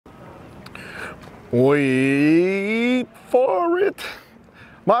Wait for it.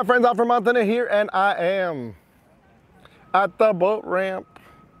 My friends, Alfred Montaner here, and I am at the boat ramp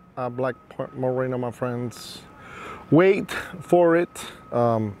at Black Point Marina, my friends. Wait for it.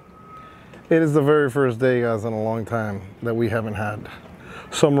 It is the very first day, guys, in a long time that we haven't had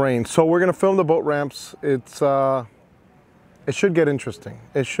some rain. So we're gonna film the boat ramps. It should get interesting.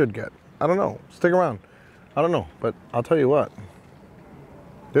 It should get. I don't know. Stick around. I don't know, but I'll tell you what.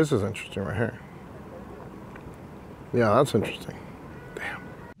 This is interesting right here. Yeah, that's interesting. Damn.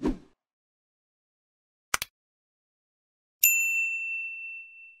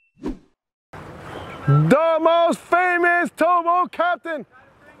 The most famous towboat captain.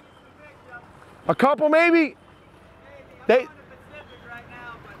 A couple maybe. They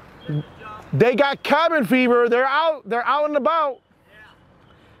got cabin fever. They're out and about.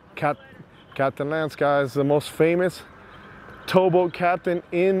 Captain Lance, guys, the most famous towboat captain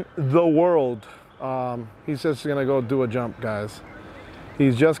in the world. He's just gonna go do a jump, guys.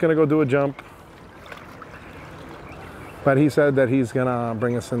 He's just gonna go do a jump. But he said that he's gonna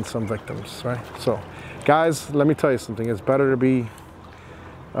bring us in some victims, right? So, guys, let me tell you something. It's better to be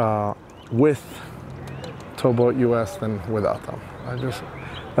with Towboat US than without them.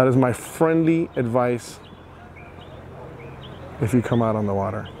 That is my friendly advice if you come out on the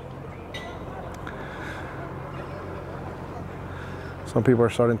water. Some people are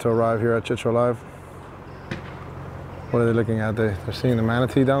starting to arrive here at Chit Live. What are they looking at? They're seeing the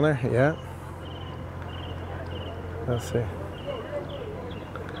manatee down there? Yeah. Let's see.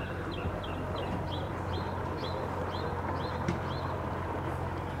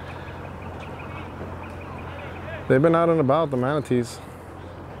 They've been out and about, the manatees.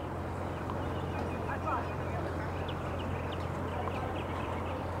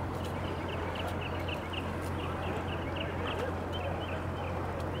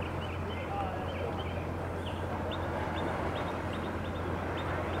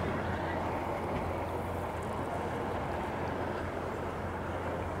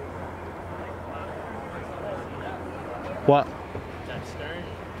 What? That stern,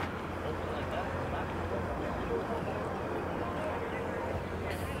 open like that.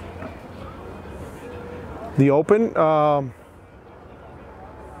 The open? Get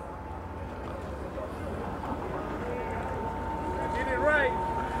it right.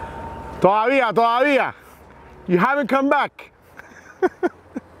 Todavía. You haven't come back.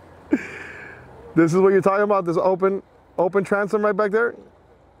 This is what you're talking about, this open transom right back there?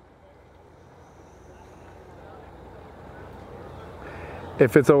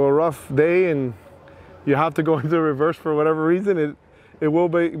 If it's a rough day and you have to go into reverse for whatever reason, it will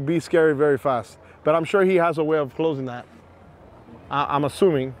be scary very fast. But I'm sure he has a way of closing that. I'm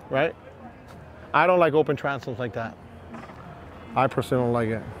assuming, right? I don't like open transoms like that. I personally don't like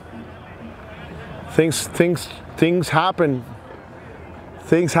it. Things happen.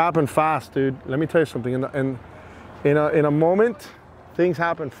 Things happen fast, dude. Let me tell you something. In a moment, things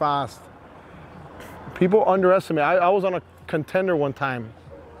happen fast. People underestimate. I was on a contender one time.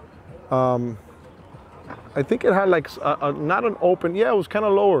 I think it had like not an open, yeah, it was kind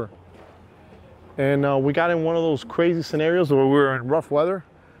of lower. And we got in one of those crazy scenarios where we were in rough weather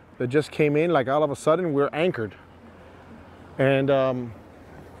that just came in, like all of a sudden we're anchored. And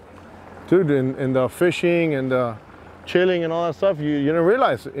dude, in the fishing and the chilling and all that stuff, you didn't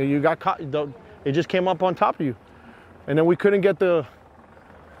realize you got caught. It just came up on top of you. And then we couldn't get the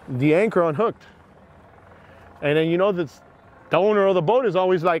anchor unhooked. And then you know that the owner of the boat is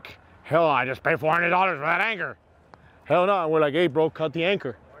always like, hell, I just paid $400 for that anchor. Hell no. And we're like, hey, bro, cut the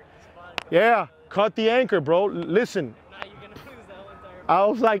anchor. Yeah, cut the anchor, bro. Listen. Now you're gonna lose that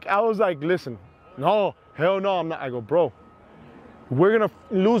whole entire I was like, listen. No, hell no, I'm not. I go, bro, we're gonna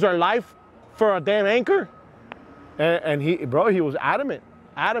lose our life for a damn anchor? And he was adamant.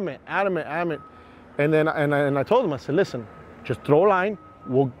 And then I told him, I said, listen, just throw a line.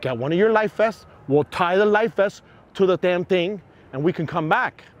 We'll get one of your life vests. We'll tie the life vest to the damn thing and we can come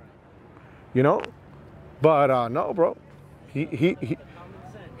back, you know? But no, bro,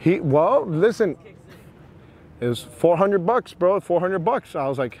 well, listen, it was $400, bro, $400. I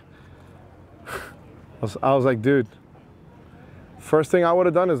was like, dude, first thing I would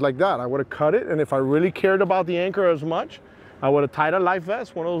have done is like that. I would have cut it. And if I really cared about the anchor as much, I would have tied a life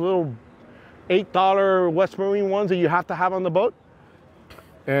vest, one of those little $8 West Marine ones that you have to have on the boat,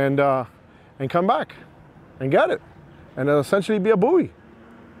 and come back and get it. And it'll essentially be a buoy,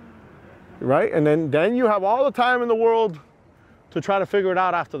 right? And then you have all the time in the world to try to figure it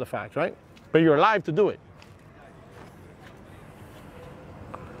out after the fact, right? But you're alive to do it.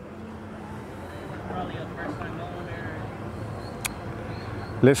 Probably a first time homeowner.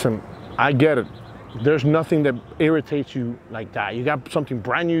 Listen, I get it. there's nothing that irritates you like that. You got something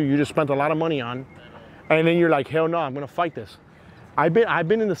brand new you just spent a lot of money on, and then you're like, hell no, I'm gonna fight this. I've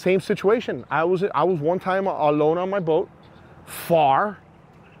been in the same situation. I was one time alone on my boat, far,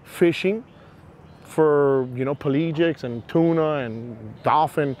 fishing for, you know, pelagics and tuna and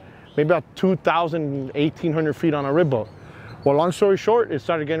dolphin, maybe about 2,000, 1,800 feet on a rib boat. Well, long story short,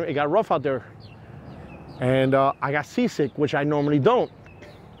 it got rough out there. And I got seasick, which I normally don't.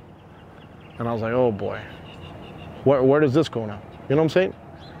 And I was like, oh boy, where does this go now? You know what I'm saying?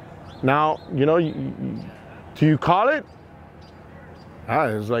 Now, you know, do you call it?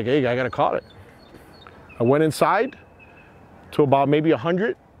 It was like, hey, I gotta call it. I went inside to about maybe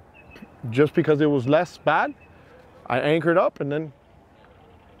 100, just because it was less bad. I anchored up and then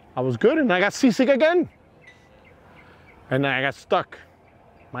I was good, and I got seasick again. And then I got stuck.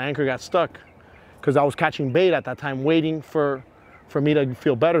 My anchor got stuck because I was catching bait at that time, waiting for me to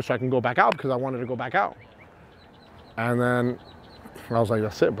feel better so I can go back out, because I wanted to go back out. And then I was like,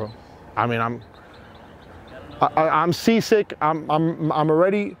 that's it, bro. I mean, I'm seasick. I'm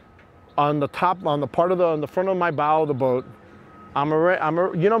already on the top, on the front of my bow of the boat. You know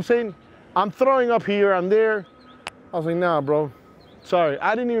what I'm saying? I'm throwing up here, I'm there. I was like, nah, bro. Sorry,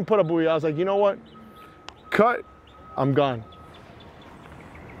 I didn't even put a buoy. I was like, you know what? Cut, I'm gone.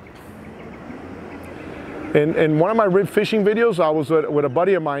 In one of my rib fishing videos, I was with a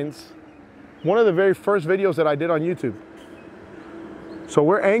buddy of mine's. One of the very first videos that I did on YouTube. So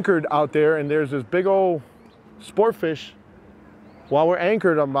we're anchored out there, and there's this big old sport fish. While we're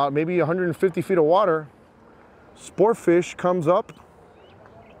anchored on about maybe 150 feet of water, sport fish comes up.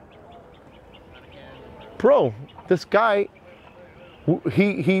 Bro, this guy,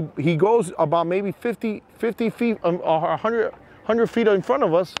 he goes about maybe 50 feet, 100 feet in front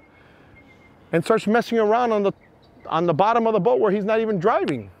of us, and starts messing around on the bottom of the boat where he's not even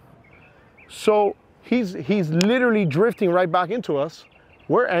driving. So he's literally drifting right back into us.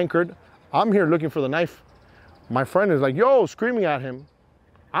 We're anchored. I'm here looking for the knife. My friend is like, yo, screaming at him.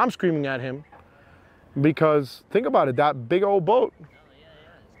 I'm screaming at him because think about it, that big old boat,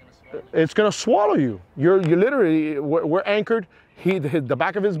 it's gonna swallow you. You're literally, we're anchored. The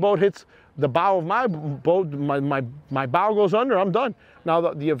back of his boat hits the bow of my boat. My bow goes under, I'm done.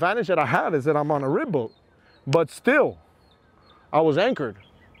 Now the advantage that I had is that I'm on a rib boat, but still, I was anchored.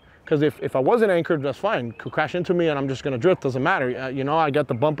 Because if I wasn't anchored, that's fine. Could crash into me and I'm just gonna drift, doesn't matter. You know, I got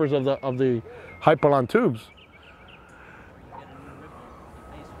the bumpers of the Hypalon tubes.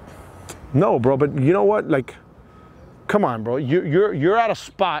 No, bro, but you know what? Like, come on, bro. You're at a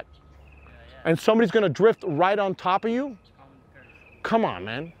spot and somebody's gonna drift right on top of you. Come on,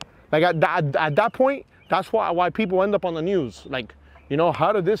 man. Like at that point, that's why people end up on the news. Like, you know,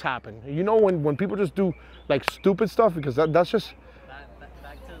 how did this happen? You know, when people just do like stupid stuff, because that's just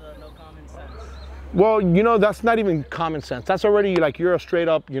back to the no common sense. Well, you know, that's not even common sense. That's already like you're a straight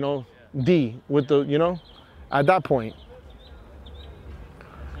up, you know, D with the, you know, at that point.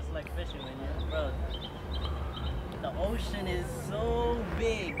 Just like fishing, man. Bro, the ocean is so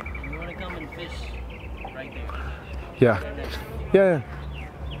big, and you want to come and fish right there. Yeah. Yeah.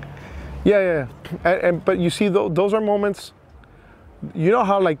 Yeah. And but you see, those are moments. You know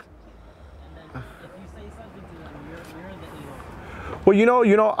how like. And then if you say something to them, you're the ego. Well,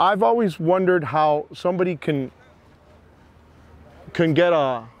 you know, I've always wondered how somebody can get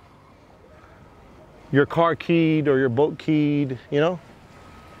your car keyed or your boat keyed, you know?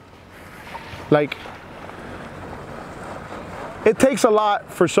 Like, it takes a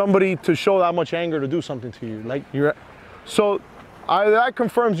lot for somebody to show that much anger to do something to you. Like, that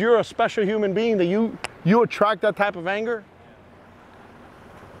confirms you're a special human being, that you attract that type of anger.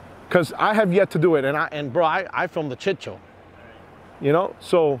 Because I have yet to do it, and bro, I filmed the Chit show. You know,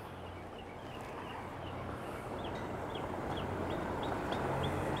 so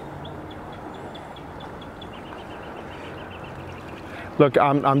look,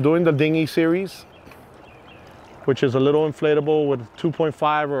 I'm doing the dinghy series, which is a little inflatable with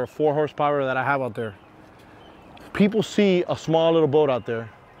 2.5 or 4 horsepower that I have out there. People see a small little boat out there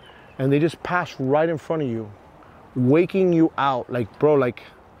and they just pass right in front of you, waking you out. Like, bro, like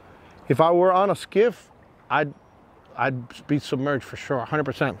if I were on a skiff, I'd be submerged for sure,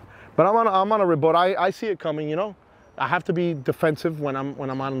 100%. But I'm on a rib boat. I see it coming, you know. I have to be defensive when I'm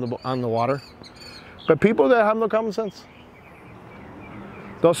on the water. But people that have no common sense,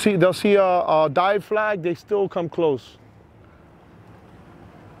 they'll see a dive flag, they still come close.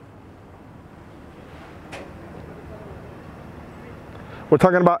 We're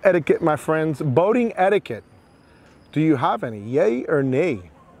talking about etiquette, my friends. Boating etiquette. Do you have any? Yay or nay?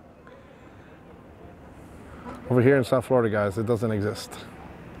 Over here in South Florida, guys, it doesn't exist.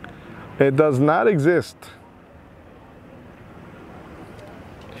 It does not exist.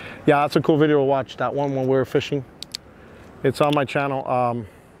 Yeah, that's a cool video to watch. That one when we were fishing. It's on my channel.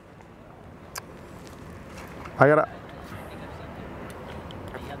 I gotta.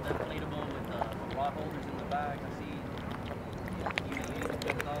 You got the inflatable with the rod holders in the back. I see. You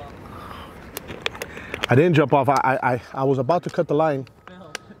jumped off. I didn't jump off. I was about to cut the line. You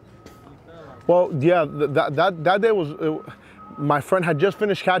fell. Well, yeah, that day was. My friend had just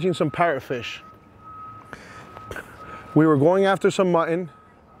finished catching some parrotfish. We were going after some mutton.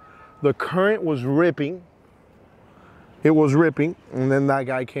 The current was ripping. It was ripping, and then that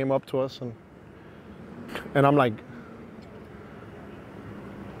guy came up to us, and I'm like,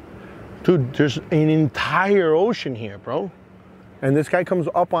 dude, there's an entire ocean here, bro. And this guy comes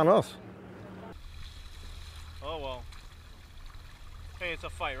up on us. Oh, well. Hey, it's a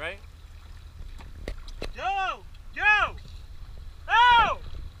fight, right? Yo! Yo! Oh!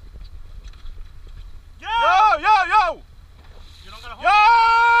 Yo! Yo, yo, yo! You don't gotta hold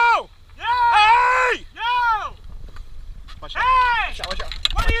Yo! Yo! Hey! Yo! Watch out. Hey! Watch out, watch out.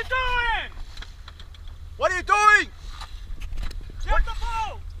 What are you doing? What are you doing? Get the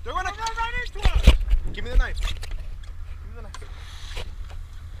boat! They're gonna run right into us! Give me the knife. Give me the knife.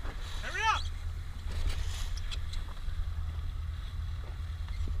 Hurry up!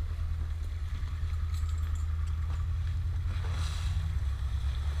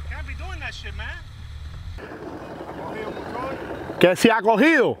 Can't be doing that shit, man. Que se ha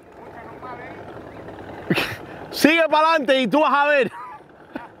cogido. Sigue para adelante y tú vas a ver.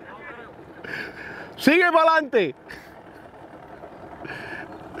 Sigue para adelante.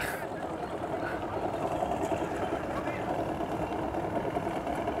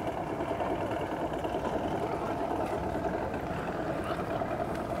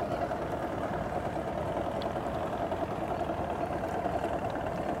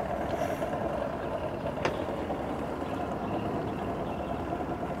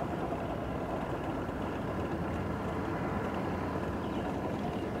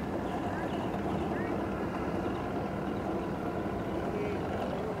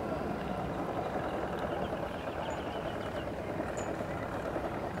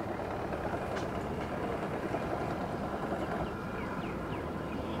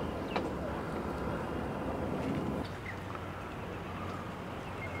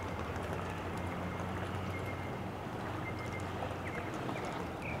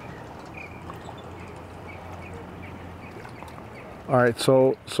 All right,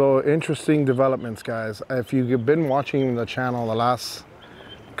 so interesting developments, guys. If you've been watching the channel the last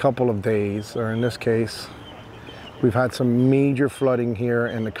couple of days, or in this case, we've had some major flooding here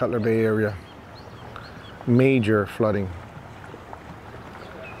in the Cutler Bay area. Major flooding.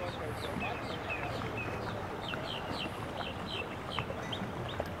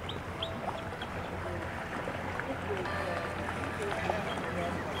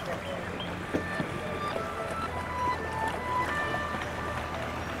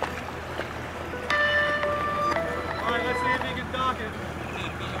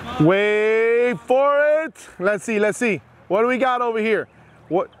 Wait for it. Let's see. What do we got over here?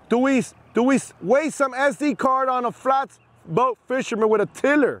 What do we waste some SD card on a flat boat fisherman with a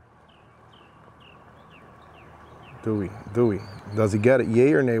tiller? Do we? Does he get it?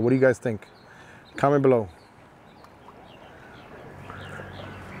 Yay or nay? What do you guys think? Comment below.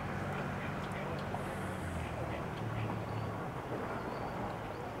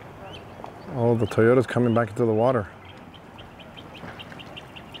 Oh, the Toyota's coming back into the water.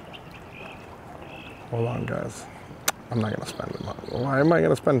 Hold on, guys. I'm not gonna spend it. Why am I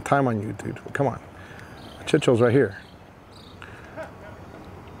gonna spend time on you, dude? Come on. Chicho's right here.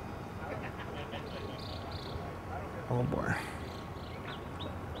 Oh boy.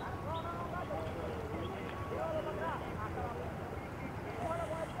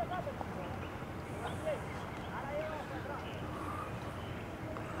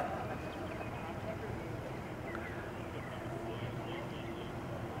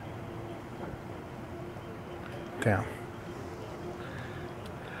 Damn.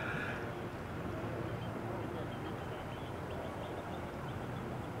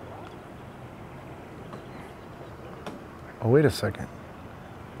 Oh, wait a second.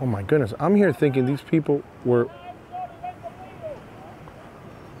 Oh my goodness. I'm here thinking these people were...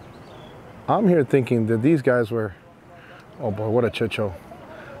 I'm here thinking that these guys were... Oh boy, what a chicho.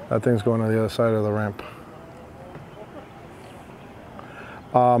 That thing's going on the other side of the ramp.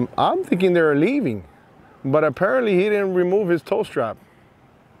 I'm thinking they're leaving. But apparently he didn't remove his tow strap.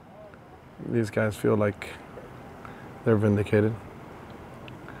 These guys feel like they're vindicated.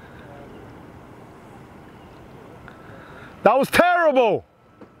 That was terrible!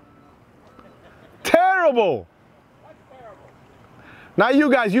 terrible. Not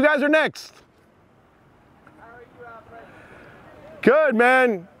you guys. You guys are next. How are you, Alfred? Good,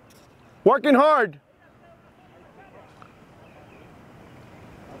 man. Working hard.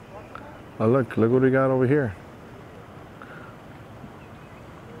 Oh, look what we got over here.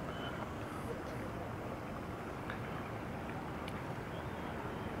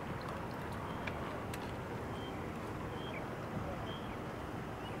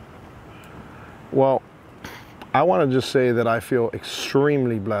 Well, I want to just say that I feel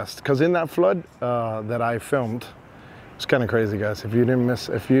extremely blessed because in that flood that I filmed, it's kind of crazy, guys. If you didn't miss,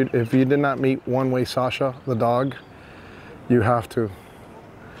 if you did not meet One Way Sasha, the dog, you have to.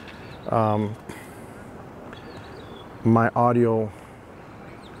 My audio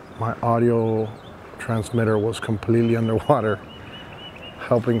transmitter was completely underwater,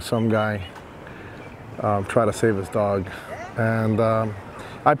 helping some guy try to save his dog, and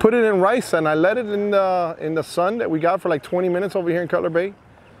I put it in rice and I let it in the sun that we got for like 20 minutes over here in Cutler Bay.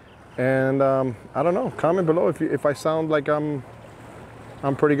 And I don't know. Comment below if I sound like I'm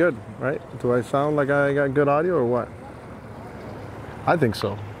pretty good, right? Do I sound like I got good audio or what? I think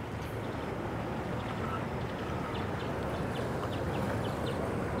so.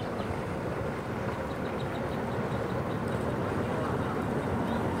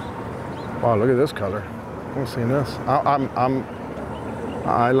 Wow, look at this color. I haven't seen this.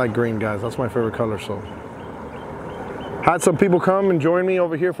 I like green, guys. That's my favorite color. So, had some people come and join me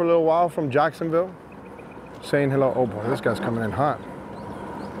over here for a little while from Jacksonville, saying hello. Oh boy, this guy's coming in hot.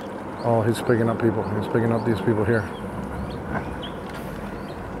 Oh, he's picking up people. He's picking up these people here.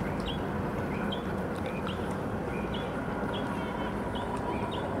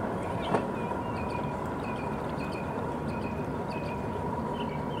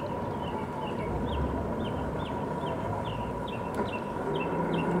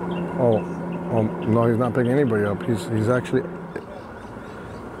 Oh, no, he's not picking anybody up. He's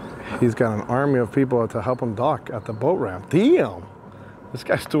got an army of people to help him dock at the boat ramp. Damn, this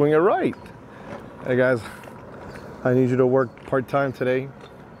guy's doing it right. Hey guys, I need you to work part-time today.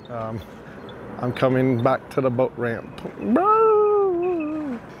 I'm coming back to the boat ramp.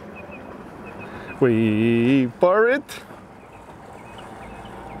 Wait for it.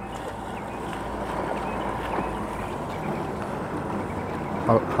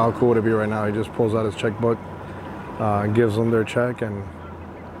 How cool would it be right now? He just pulls out his checkbook, gives them their check, and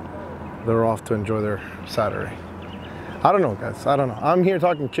they're off to enjoy their Saturday. I don't know, guys. I don't know. I'm here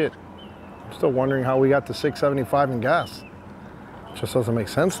talking Chit. I'm still wondering how we got to $6.75 in gas. It just doesn't make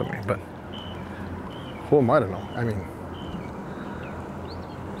sense to me, but who am I to know? I mean,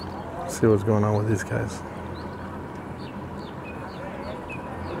 let's see what's going on with these guys.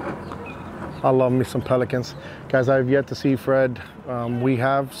 I love me some pelicans. Guys, I've yet to see Fred. We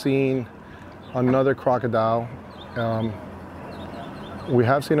have seen another crocodile. We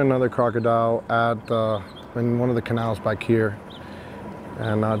have seen another crocodile in one of the canals back here.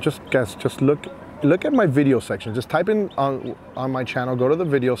 And just look at my video section. Just type in on my channel, go to the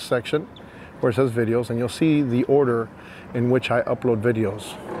video section where it says videos, and you'll see the order in which I upload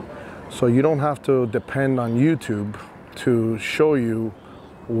videos. So you don't have to depend on YouTube to show you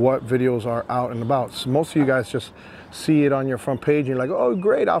what videos are out and about. So most of you guys just see it on your front page and you're like, oh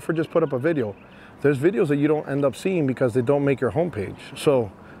great, Alfred just put up a video. There's videos that you don't end up seeing because they don't make your homepage. So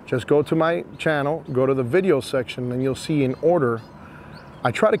just go to my channel, go to the video section, and you'll see in order.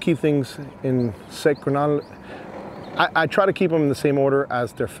 I try to keep things in chronology. I try to keep them in the same order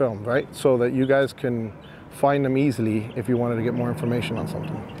as they're filmed, right? So that you guys can find them easily if you wanted to get more information on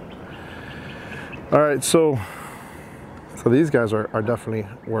something. All right, so these guys are definitely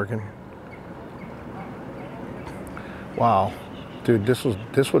working. Wow, dude, this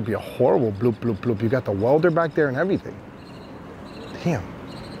would be a horrible bloop, bloop, bloop. You got the welder back there and everything. Damn.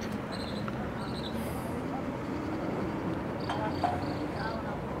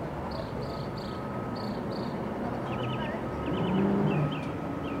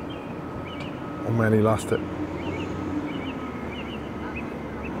 Oh man, he lost it.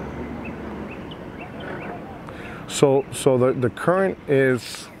 So the current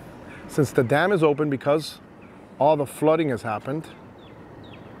is, since the dam is open because all the flooding has happened,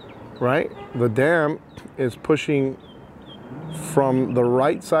 right? The dam is pushing from the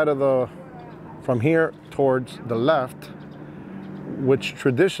right side of from here towards the left, which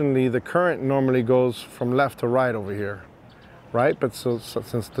traditionally the current normally goes from left to right over here, right? But so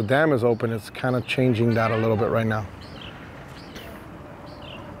since the dam is open, it's kind of changing that a little bit right now.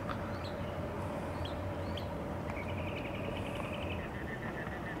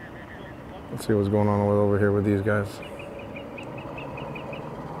 Let's see what's going on over here with these guys.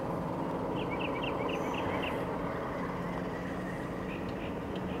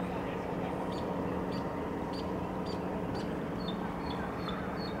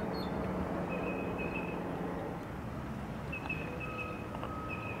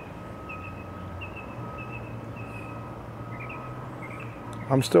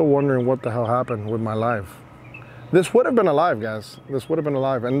 I'm still wondering what the hell happened with my live. This would have been alive, guys. This would have been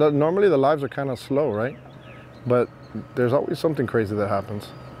alive. And normally the lives are kind of slow, right? But there's always something crazy that happens.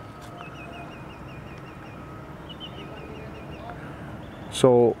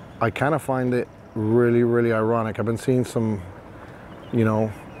 So I kind of find it really, really ironic. I've been seeing some, you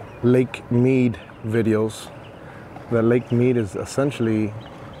know, Lake Mead videos. The Lake Mead is essentially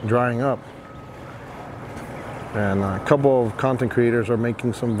drying up. And a couple of content creators are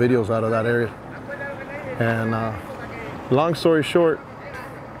making some videos out of that area. And long story short,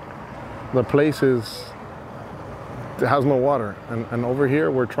 the place it has no water. And over here,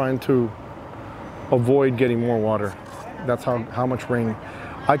 we're trying to avoid getting more water. That's how much rain.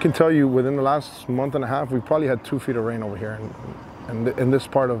 I can tell you within the last month and a half, we probably had 2 feet of rain over here in this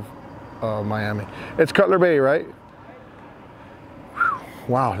part of Miami. It's Cutler Bay, right?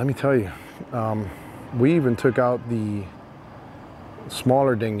 Wow, let me tell you. We even took out the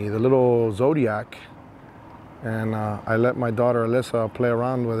smaller dinghy, the little Zodiac, and I let my daughter Alyssa play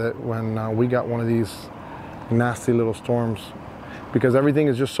around with it when we got one of these nasty little storms, because everything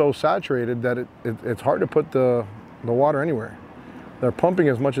is just so saturated that it's hard to put the water anywhere. They're pumping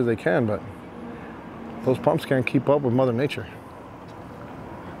as much as they can, but those pumps can't keep up with Mother Nature.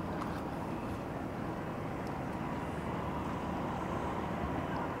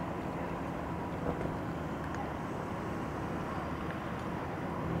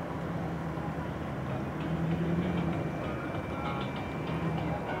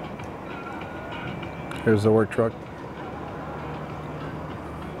 Here's the work truck.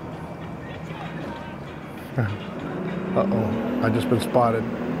 Uh-oh, I just been spotted.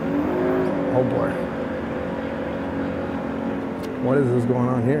 Oh boy. What is this going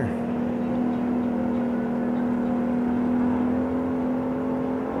on here?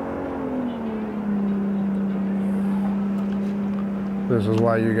 This is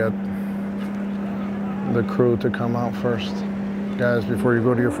why you get the crew to come out first. Guys, before you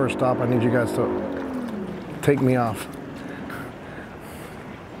go to your first stop, I need you guys to take me off.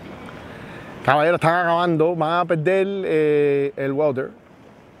 Caballero, están acabando, van a perder el welder.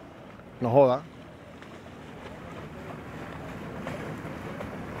 No joda.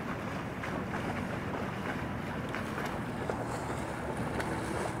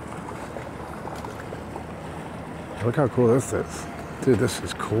 Look how cool this is. Dude, this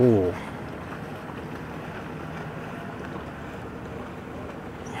is cool.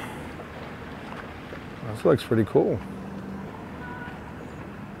 This looks pretty cool.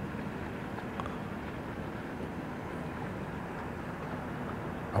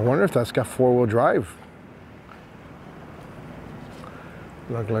 I wonder if that's got 4-wheel drive.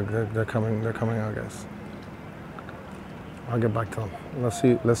 Look, they're coming out, guys. I'll get back to them. Let's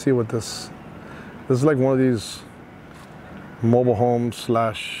see what this is like. One of these mobile home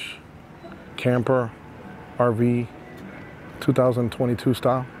 / camper RV 2022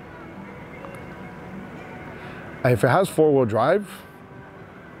 style. If it has 4-wheel drive,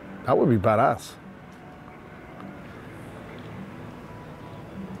 that would be badass.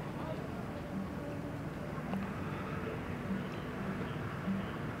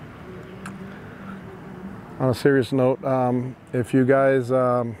 On a serious note, if you guys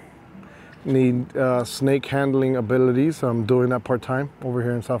need snake handling abilities, I'm doing that part-time over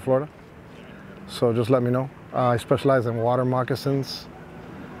here in South Florida. So just let me know. I specialize in water moccasins.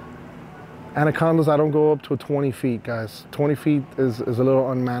 Anacondas, I don't go up to 20 feet, guys. 20 feet is a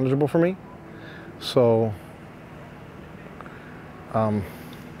little unmanageable for me. So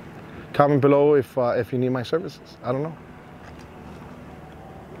comment below if you need my services. I don't know.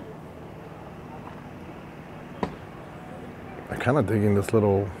 I'm kind of digging this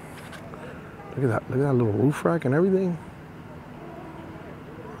little, look at that little roof rack and everything.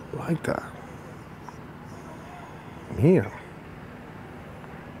 I like that. Yeah.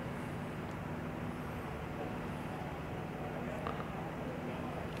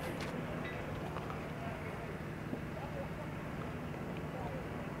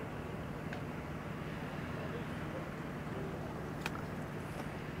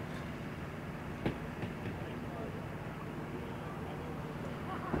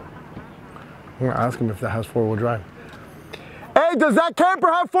 I'm gonna ask him if that has 4-wheel drive. Hey, does that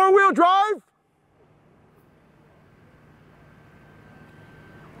camper have 4-wheel drive?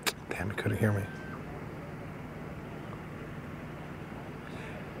 Damn, he couldn't hear me.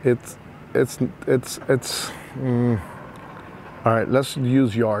 All right, let's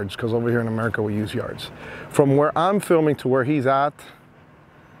use yards, because over here in America we use yards. From where I'm filming to where he's at,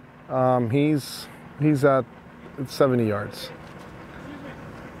 he's at 70 yards.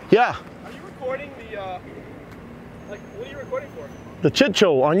 Yeah. Are you recording the Like, what are you recording for? The Chit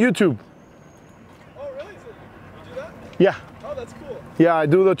Show on YouTube. Oh, really? You do that? Yeah. Oh, that's cool. Yeah, I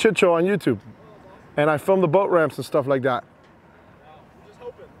do the Chit Show on YouTube. And I film the boat ramps and stuff like that. Wow. I'm just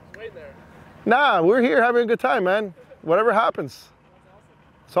hoping. Just waiting there. Nah, we're here having a good time, man. Whatever happens.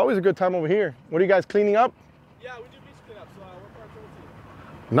 It's always a good time over here. What are you guys cleaning up? Yeah, we do beach cleanup, so we're part of the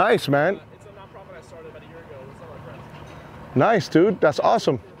team. Nice, man. It's a nonprofit I started about a year ago with some of my friends. Nice, dude. That's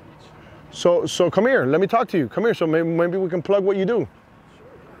awesome. So come here. Let me talk to you. Come here. So maybe we can plug what you do.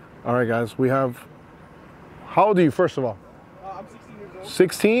 All right, guys. We have. How old are you, first of all? I'm 16 years old.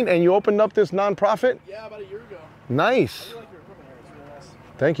 16, and you opened up this nonprofit? Yeah, about a year ago. Nice. I really like your equipment here. It's really nice.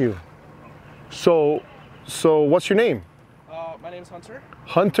 Thank you. So what's your name? My name's Hunter.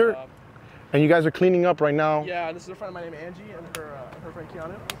 Hunter. And you guys are cleaning up right now? Yeah, this is a friend of mine named Angie and her friend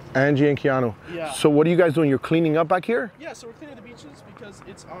Keanu. Angie and Keanu. Yeah. So what are you guys doing? You're cleaning up back here? Yeah, so we're cleaning the beaches because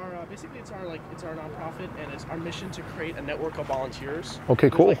it's our basically it's our nonprofit, and it's our mission to create a network of volunteers. Okay,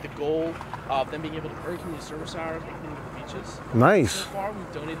 cool. With, like, the goal of them being able to earn community service hours and cleaning the beaches. Nice. So far,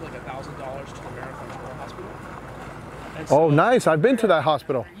 we've donated like $1,000 to the Marathon Hospital. And Oh, so, nice. I've been to that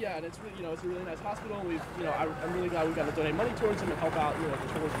hospital. Yeah, and it's really, it's a really nice hospital. And we've, I'm really glad we got to donate money towards them and help out, the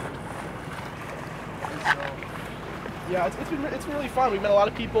tourism. And so, yeah, it's been really fun. We've met a lot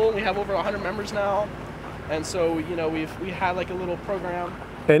of people. We have over 100 members now, and so we had like a little program.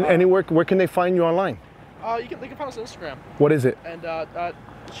 And anywhere, where can they find you online? They can find us on Instagram. What is it? And it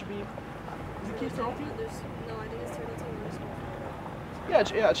should be. Is it Keith Turtle Team? No, I think it's Turtle Team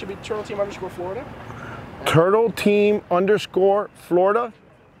 _ Yeah, it should be Turtle Team _ Florida. Turtle Team _ Florida.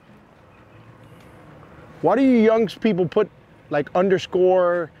 Why do you young people put like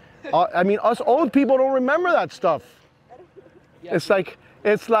underscore? I mean, us old people don't remember that stuff. Yeah, It's like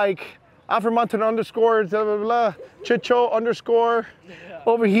Alfred Montaner _ blah blah blah. Chit Show _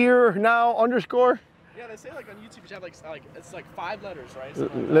 over here now _ Yeah, they say like on YouTube you have like it's like 5 letters, right? So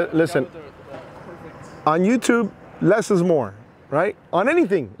Listen, on YouTube, less is more, right? On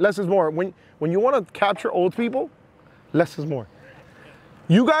anything, less is more. When you want to capture old people, less is more.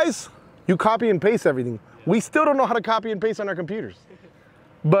 You guys, you copy and paste everything. We still don't know how to copy and paste on our computers.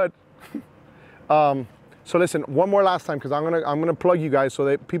 But so listen, one more last time, because I'm gonna plug you guys so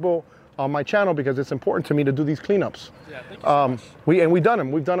that people on my channel, because it's important to me to do these cleanups. Yeah, thank you so much. We've done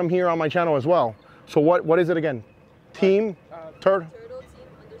them. We've done them here on my channel as well. So what is it again? Team Turtle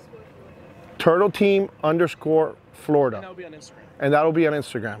Team _ Florida. And that'll be on Instagram. And that'll be on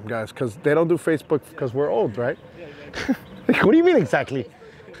Instagram, guys, because they don't do Facebook because we're old, right? Yeah, exactly. What do you mean exactly?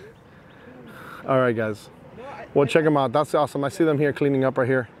 All right, guys. Well, check them out. That's awesome. I see them here cleaning up right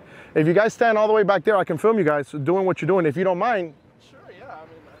here. If you guys stand all the way back there, I can film you guys doing what you're doing. If you don't mind. Sure, yeah.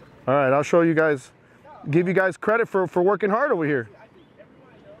 All right, I'll show you guys, give you guys credit for working hard over here.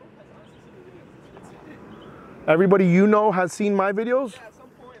 Everybody you know has seen my videos? Yeah, at some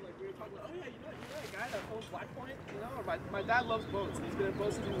point, like we were talking about, oh yeah, you're that guy that owns Black Point, my dad loves boats. He's been in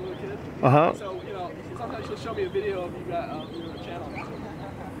boats since he was a little kid. Uh-huh. So, sometimes he'll show me a video of you got your channel.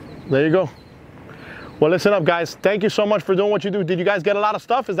 There you go. Well, listen up, guys. Thank you so much for doing what you do. Did you guys get a lot of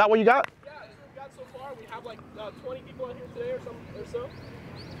stuff? Is that what you got? Yeah, that's what we got so far. We have like 20 people in here today or so.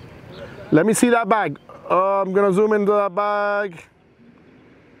 Let me see that bag. I'm gonna zoom into that bag.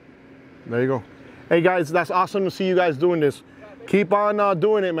 There you go. Hey guys, that's awesome to see you guys doing this. Keep on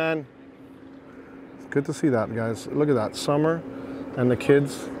doing it, man. It's good to see that, guys. Look at that. Summer and the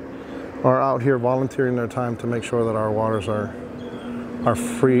kids are out here volunteering their time to make sure that our waters are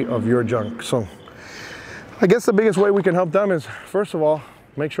free of your junk. So I guess the biggest way we can help them is, first of all,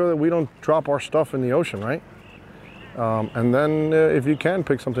 make sure that we don't drop our stuff in the ocean, right? And then if you can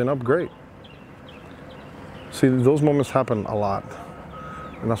pick something up, great. See, those moments happen a lot.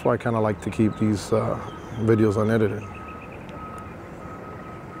 And that's why I kind of like to keep these videos unedited.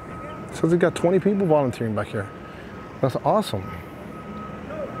 So they got 20 people volunteering back here. That's awesome.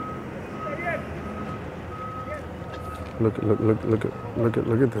 Look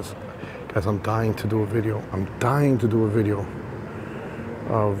at this. Guys, I'm dying to do a video. I'm dying to do a video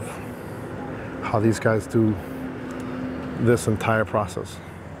of how these guys do this entire process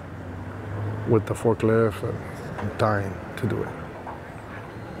with the forklift. I'm dying to do it.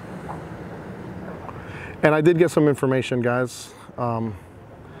 And I did get some information, guys.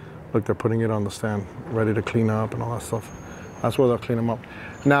 Look, they're putting it on the stand, ready to clean up and all that stuff. That's where they'll clean them up.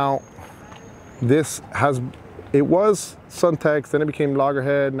 Now, it was Suntex, then it became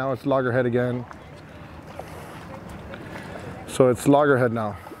Loggerhead, now it's Loggerhead again. So it's Loggerhead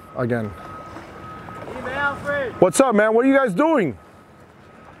now, again. Hey, man, Alfred. What's up, man? What are you guys doing?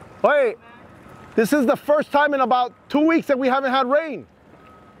 Hey, this is the first time in about 2 weeks that we haven't had rain.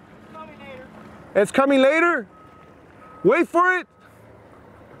 Coming later. It's coming later? Wait for it!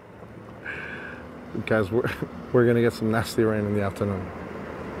 Guys, we're gonna get some nasty rain in the afternoon.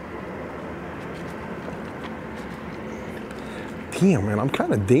 Damn, man, I'm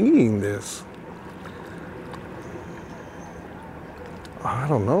kind of dinging this. I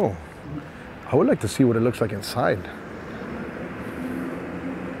don't know. I would like to see what it looks like inside.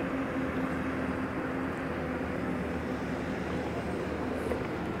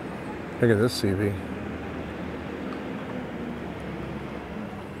 Look at this CV.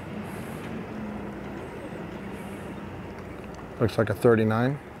 Looks like a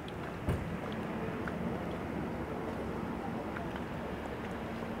 39.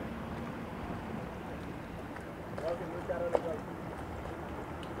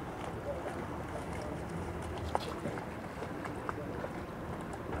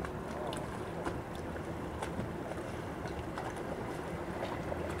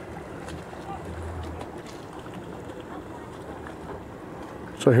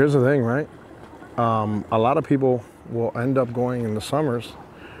 So here's the thing, right? A lot of people will end up going in the summers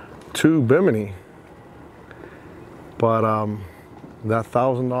to Bimini, but that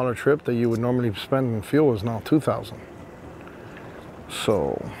 $1,000 trip that you would normally spend in fuel is now $2,000.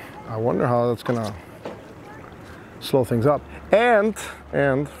 So I wonder how that's gonna slow things up. And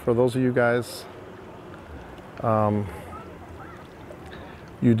for those of you guys,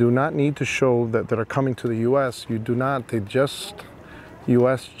 you do not need to show that are coming to the U.S. You do not.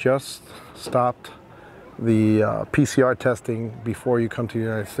 U.S. just stopped the PCR testing before you come to the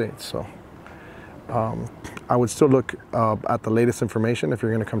United States. So I would still look at the latest information if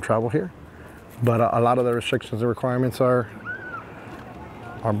you're going to come travel here. But a lot of the restrictions and requirements are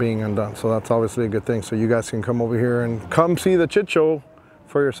being undone. So that's obviously a good thing. So you guys can come over here and come see the Chit Show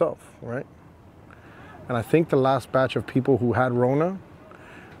for yourself, right? And I think the last batch of people who had Rona,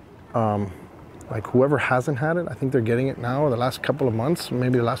 like whoever hasn't had it, I think they're getting it now the last couple of months,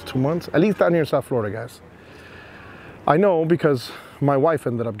 maybe the last 2 months, at least down here in South Florida, guys. I know because my wife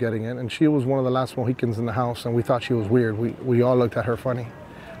ended up getting it, and she was one of the last Mohicans in the house, and we thought she was weird. We all looked at her funny,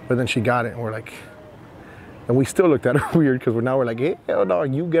 but then she got it, and we're like, and we still looked at her weird because we're like, hey, hell no,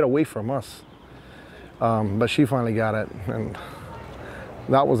 you get away from us. But she finally got it, and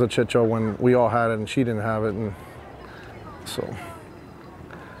that was a Chit Show when we all had it and she didn't have it, and so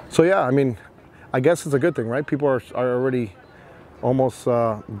yeah, I mean, I guess it's a good thing, right? People are already almost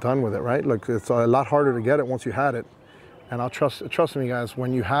done with it, right? Like it's a lot harder to get it once you had it. And trust me, guys,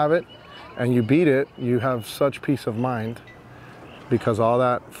 when you have it and you beat it, you have such peace of mind because all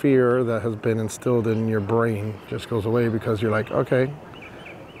that fear that has been instilled in your brain just goes away because you're like, okay,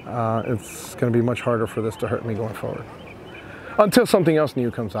 it's going to be much harder for this to hurt me going forward. Until something else new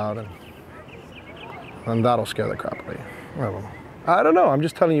comes out, and that'll scare the crap out of you. I don't know. I'm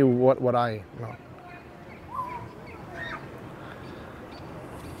just telling you what I know.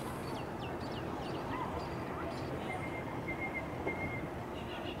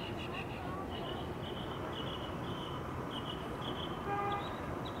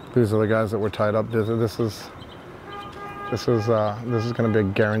 These are the guys that were tied up. This is going to be a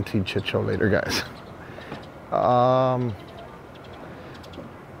guaranteed Chit Show later, guys. I'm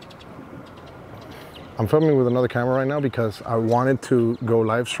filming with another camera right now because I wanted to go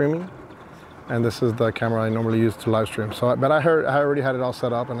live streaming, and this is the camera I normally use to live stream. So, but I already had it all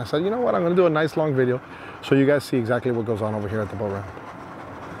set up, and I said, you know what, I'm going to do a nice long video so you guys see exactly what goes on over here at the boat ramp.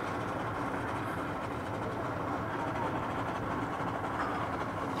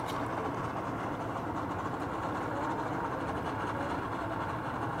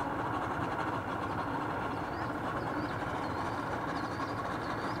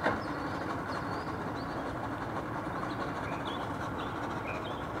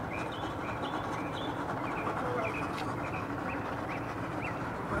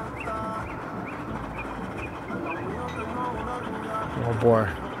 Oh boy,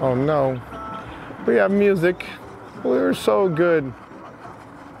 oh no, we have music, we're so good.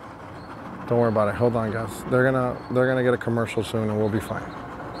 Don't worry about it, hold on guys. They're gonna get a commercial soon and we'll be fine.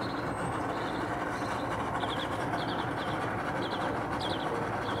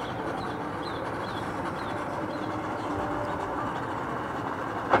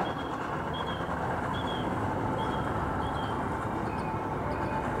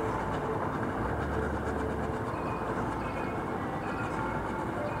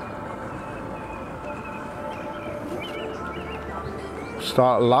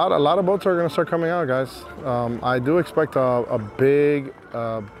 A lot of boats are going to start coming out, guys. I do expect a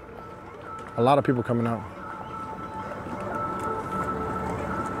lot of people coming out.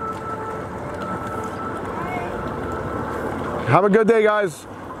 Have a good day, guys.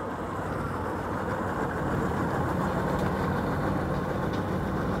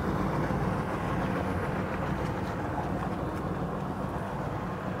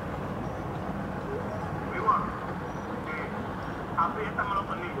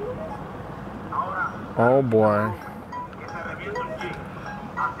 Oh boy.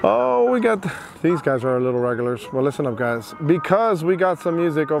 Oh, we got, these guys are our little regulars. Well, listen up, guys. Because we got some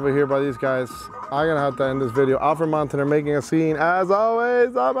music over here by these guys, I'm gonna have to end this video. Alfred Montaner making a scene. As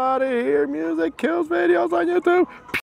always, I'm out of here. Music kills videos on YouTube.